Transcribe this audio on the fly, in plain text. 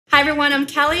everyone, I'm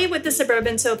Kelly with the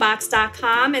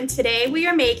SuburbanSoapbox.com, and today we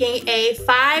are making a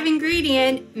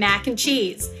 5-ingredient mac and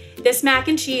cheese. This mac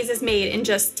and cheese is made in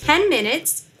just 10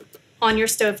 minutes on your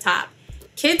stovetop.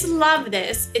 Kids love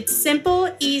this. It's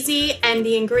simple, easy, and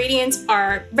the ingredients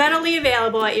are readily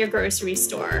available at your grocery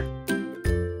store.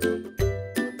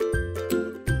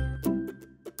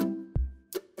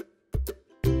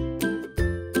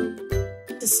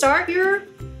 To start your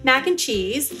mac and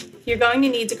cheese, you're going to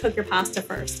need to cook your pasta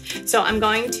first. So I'm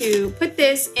going to put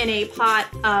this in a pot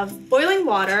of boiling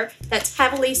water that's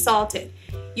heavily salted.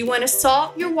 You want to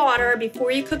salt your water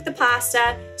before you cook the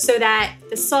pasta so that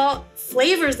the salt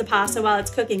flavors the pasta while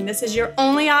it's cooking. This is your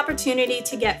only opportunity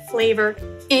to get flavor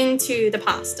into the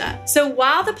pasta. So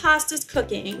while the pasta's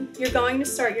cooking, you're going to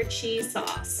start your cheese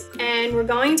sauce. And we're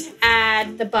going to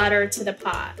add the butter to the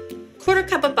pot. 1/4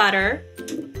 cup of butter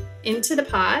into the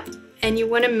pot. And you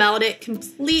want to melt it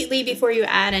completely before you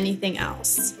add anything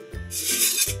else.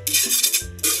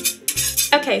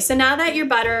 Okay, so now that your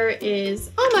butter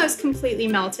is almost completely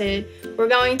melted, we're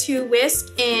going to whisk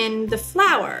in the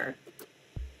flour.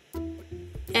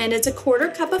 And it's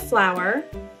 1/4 cup of flour.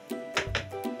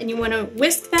 And you want to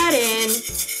whisk that in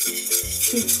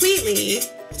completely,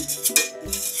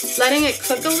 letting it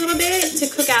cook a little bit to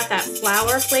cook out that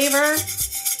flour flavor.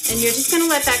 And you're just going to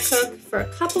let that cook for a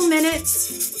couple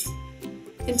minutes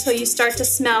until you start to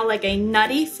smell like a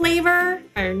nutty flavor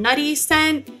or nutty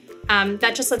scent.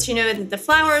 That just lets you know that the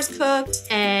flour is cooked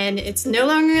and it's no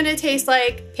longer going to taste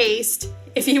like paste.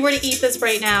 If you were to eat this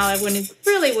right now, it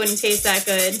really wouldn't taste that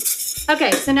good.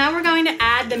 Okay, so now we're going to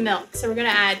add the milk. So we're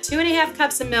going to add 2½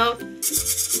 cups of milk and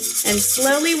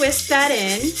slowly whisk that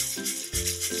in.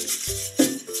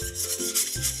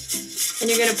 And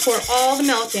you're going to pour all the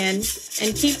milk in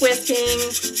and keep whisking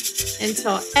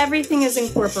until everything is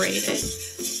incorporated.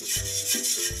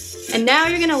 And now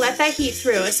you're going to let that heat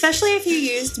through, especially if you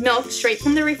used milk straight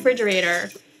from the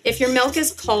refrigerator. If your milk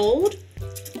is cold,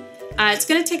 it's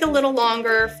going to take a little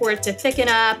longer for it to thicken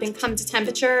up and come to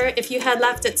temperature. If you had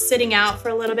left it sitting out for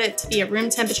a little bit to be at room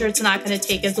temperature, it's not going to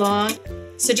take as long.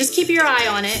 So just keep your eye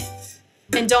on it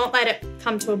and don't let it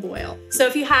come to a boil. So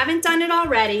if you haven't done it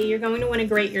already, you're going to want to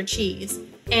grate your cheese.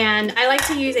 And I like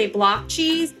to use a block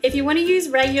cheese. If you want to use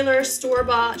regular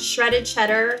store-bought shredded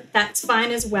cheddar, that's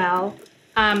fine as well.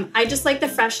 I just like the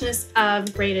freshness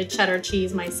of grated cheddar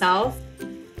cheese myself.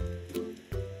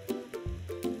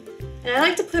 And I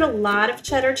like to put a lot of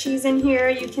cheddar cheese in here.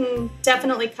 You can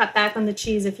definitely cut back on the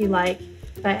cheese if you like,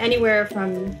 but anywhere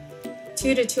from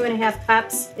 2 to 2½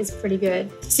 cups is pretty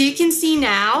good. So you can see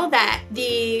now that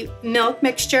the milk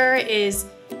mixture is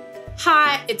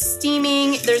hot, it's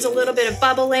steaming, there's a little bit of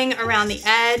bubbling around the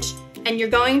edge, and you're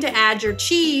going to add your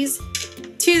cheese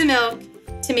to the milk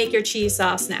to make your cheese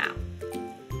sauce now.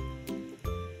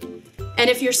 And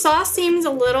if your sauce seems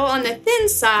a little on the thin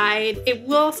side, it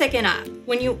will thicken up.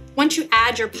 Once you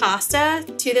add your pasta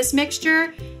to this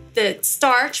mixture, the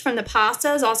starch from the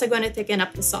pasta is also going to thicken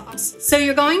up the sauce. So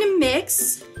you're going to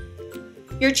mix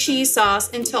your cheese sauce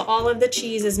until all of the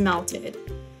cheese is melted.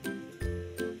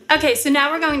 Okay, so now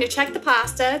we're going to check the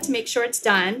pasta to make sure it's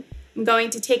done. I'm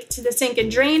going to take it to the sink and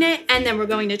drain it, and then we're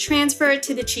going to transfer it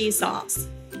to the cheese sauce.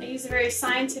 I use a very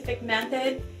scientific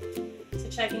method to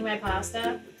checking my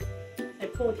pasta. I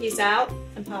pull a piece out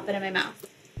and pop it in my mouth.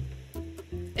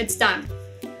 It's done.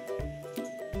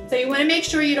 So you want to make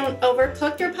sure you don't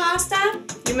overcook your pasta.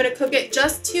 You want to cook it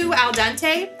just to al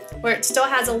dente, where it still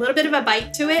has a little bit of a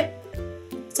bite to it,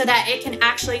 so that it can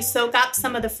actually soak up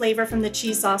some of the flavor from the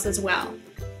cheese sauce as well.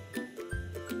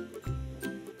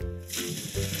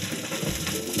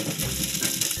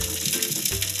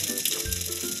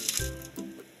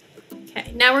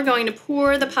 Okay, now we're going to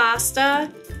pour the pasta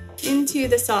into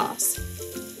the sauce,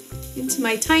 into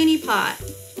my tiny pot,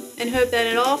 and hope that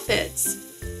it all fits.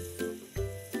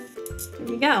 There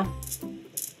we go.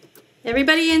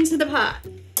 Everybody into the pot.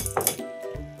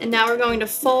 And now we're going to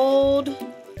fold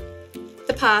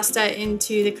the pasta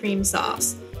into the cream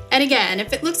sauce. And again,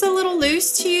 if it looks a little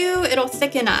loose to you, it'll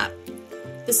thicken up.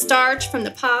 The starch from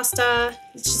the pasta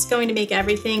is just going to make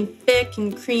everything thick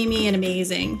and creamy and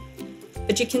amazing.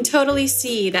 But you can totally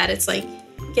see that it's like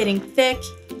getting thick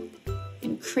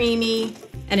and creamy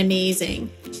and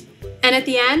amazing. And at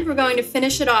the end, we're going to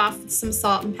finish it off with some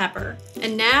salt and pepper.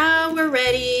 And now we're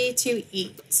ready to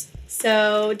eat.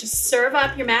 So just serve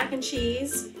up your mac and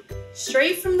cheese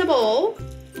straight from the bowl.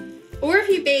 Or if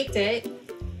you baked it,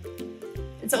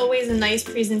 it's always a nice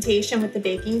presentation with the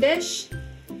baking dish.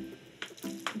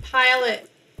 Pile it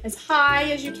as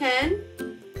high as you can.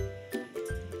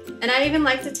 And I even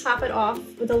like to top it off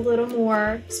with a little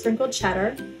more sprinkled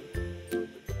cheddar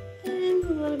and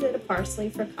a little bit of parsley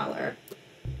for color.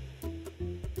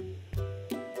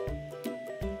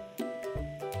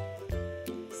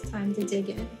 It's time to dig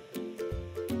in.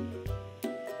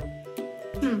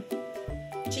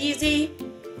 Cheesy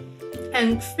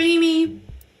and creamy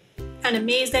and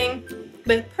amazing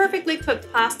with perfectly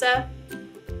cooked pasta.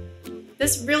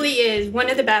 This really is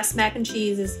one of the best mac and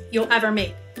cheeses you'll ever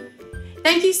make.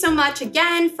 Thank you so much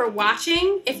again for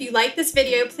watching. If you like this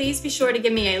video, please be sure to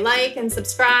give me a like and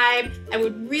subscribe. I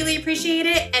would really appreciate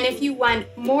it. And if you want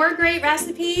more great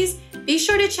recipes, be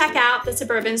sure to check out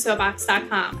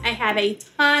thesuburbansoapbox.com. I have a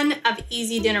ton of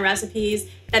easy dinner recipes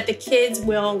that the kids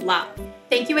will love.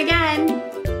 Thank you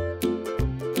again.